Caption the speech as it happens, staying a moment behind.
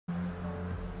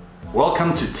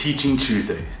Welcome to Teaching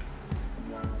Tuesday.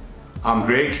 I'm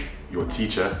Greg, your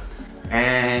teacher,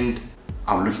 and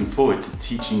I'm looking forward to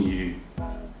teaching you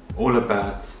all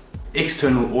about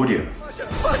external audio.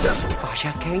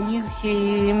 Pasha, can you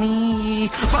hear me?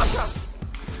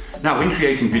 Now, when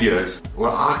creating videos,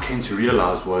 what I came to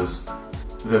realize was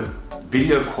the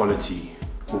video quality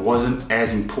wasn't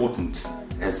as important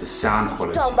as the sound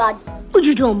quality. What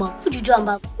you talking about? What you talking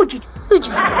about? What you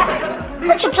talking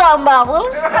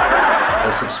about?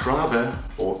 A subscriber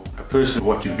or a person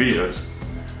watching videos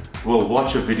will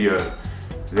watch a video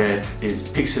that is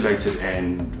pixelated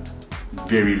and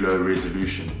very low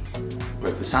resolution,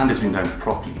 but the sound has been done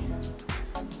properly,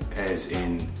 as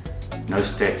in no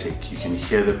static. You can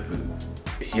hear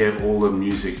all the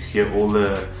music, hear all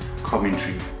the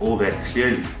commentary, all that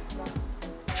clearly.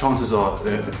 Chances are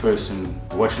the person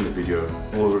watching the video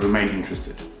will remain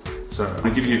interested. So I'm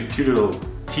going to give you a few little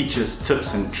teachers'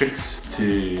 tips and tricks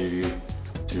to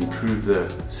improve the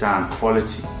sound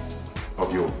quality of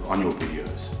on your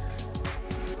videos.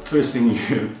 First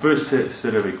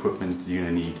set of equipment you're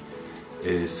going to need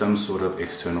is some sort of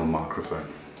external microphone.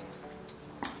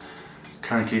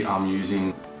 Currently I'm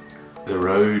using the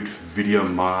Rode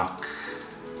Videomic.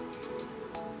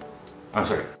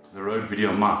 The Rode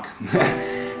Videomic.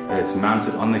 It's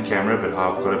mounted on the camera, but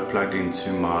I've got it plugged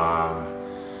into my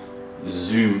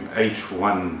Zoom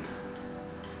H1N,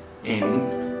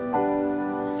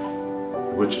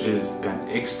 which is an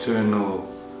external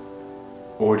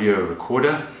audio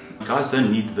recorder. You guys don't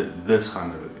need this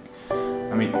kind of a thing.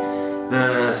 I mean,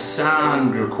 the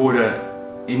sound recorder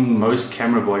in most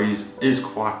camera bodies is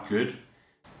quite good.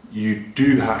 You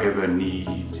do, however,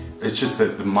 need, it's just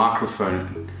that the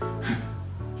microphone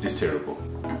is terrible.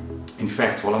 In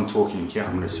fact, while I'm talking here,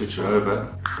 I'm going to switch it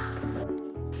over.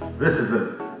 This is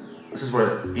what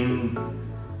a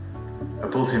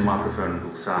built-in microphone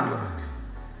will sound like.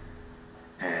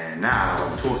 And now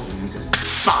I'm talking, just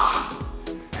bah!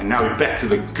 And now we're back to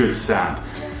the good sound.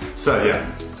 So yeah,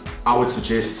 I would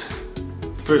suggest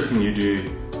first thing you do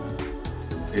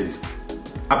is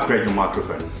upgrade your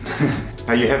microphone.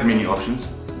 Now you have many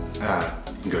options.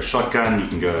 You can go shotgun, you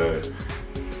can go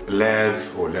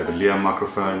lav or lavalier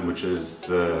microphone, which is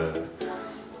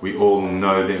we all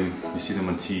know them, you see them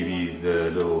on TV,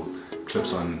 the little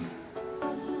clips onto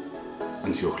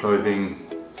your clothing.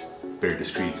 It's very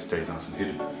discreet, stays nice and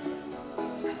hidden.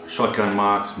 Shotgun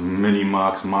mics, mini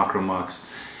mics, micro mics,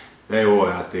 they're all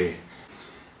out there.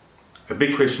 A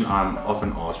big question I'm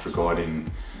often asked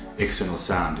regarding external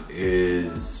sound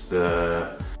is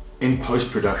in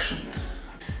post-production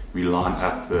we line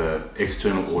up the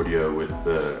external audio with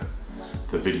the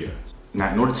video. Now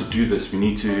in order to do this we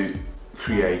need to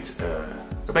create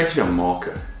basically a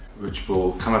marker which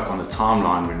will come up on the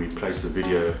timeline when we place the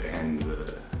video and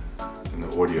the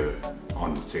audio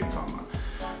on the same timeline.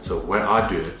 So the way I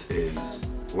do it is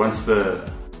once the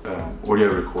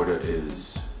audio recorder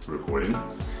is recording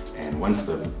and once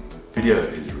the video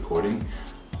is recording,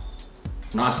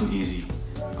 nice and easy,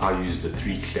 I use the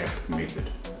 3-clap method.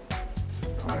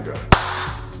 I'm gonna go.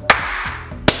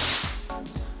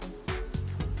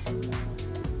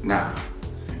 Now,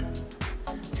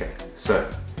 okay, so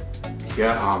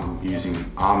here I'm using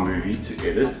iMovie to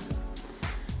edit.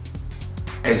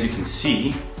 As you can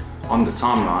see on the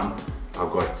timeline,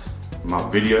 I've got my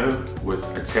video with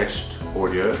attached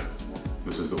audio.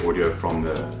 This is the audio from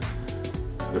the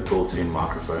built-in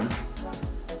microphone.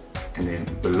 And then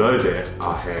below that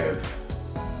I have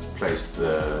placed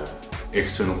the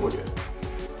external audio.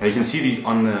 Now you can see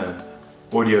on the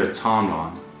audio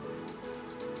timeline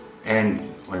and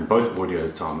on both audio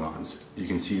timelines you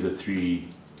can see the 3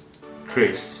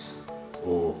 crests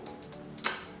or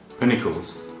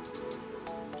pinnacles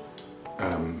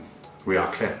where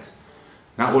I clapped.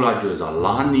 Now all I do is I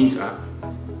line these up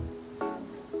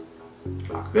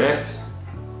like that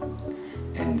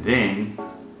and then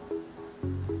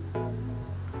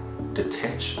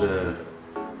detach the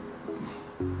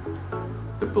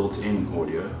built-in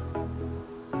audio,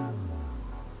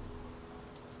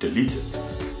 delete it,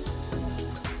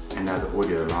 and now the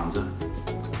audio lines up.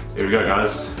 There we go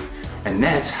guys, and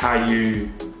that's how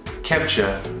you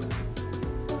capture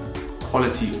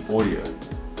quality audio.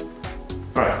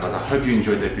 Alright guys, I hope you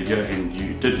enjoyed that video and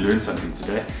you did learn something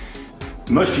today.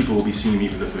 Most people will be seeing me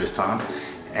for the first time,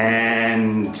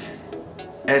 and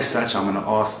as such I'm going to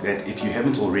ask that if you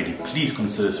haven't already, please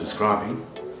consider subscribing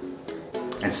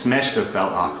and smash the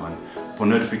bell icon for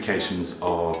notifications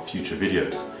of future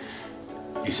videos,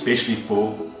 especially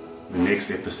for the next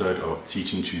episode of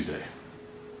Teaching Tuesday.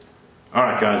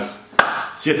 Alright guys,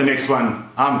 see you at the next one.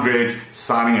 I'm Greg,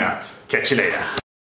 signing out. Catch you later.